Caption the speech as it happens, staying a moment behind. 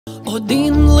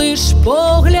Один лиш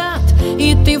погляд,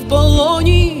 і ти в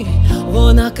полоні.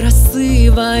 Вона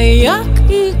красива, як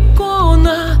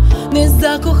ікона. Не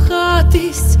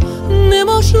закохатись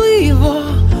неможливо.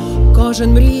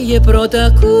 Кожен мріє про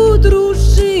таку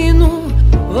дружину.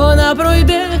 Вона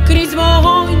пройде крізь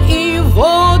вогонь і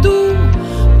воду,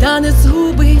 та не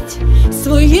згубить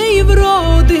своєї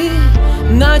вроди,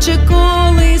 наче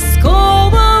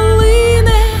колискова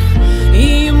лине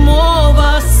і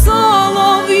мова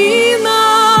солов'їна.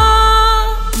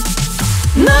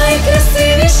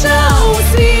 Найкрасивіша у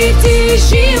світі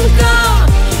жінка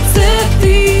 — це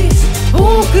ти,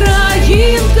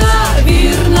 українка,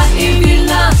 вірна і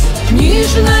вільна,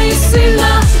 ніжна і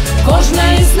сильна,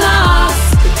 кожна із нас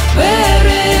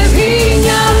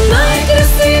берегиня.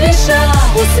 Найкрасивіша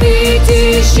у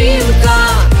світі жінка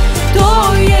 — то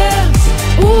є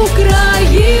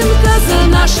українка. За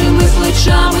нашими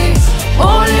плечами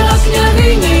Ольга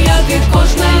княгиня, як і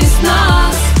кожна із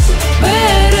нас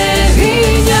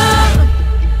берегиня.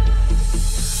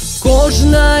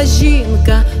 Кожна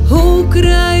жінка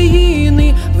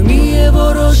України вміє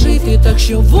ворожити так,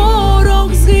 що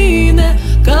ворог згине.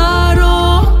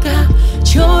 Карока,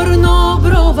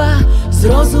 чорноброва, з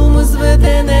розуму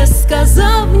зведе, не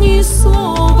сказав ні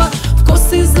слова. В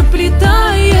коси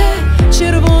заплітає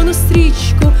червону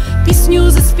стрічку,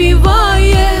 пісню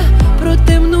заспіває про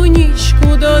темну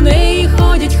нічку. До неї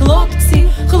ходять хлопці,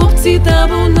 хлопці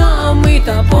табунами,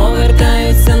 та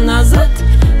повертаються назад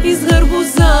із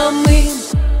гарбуза.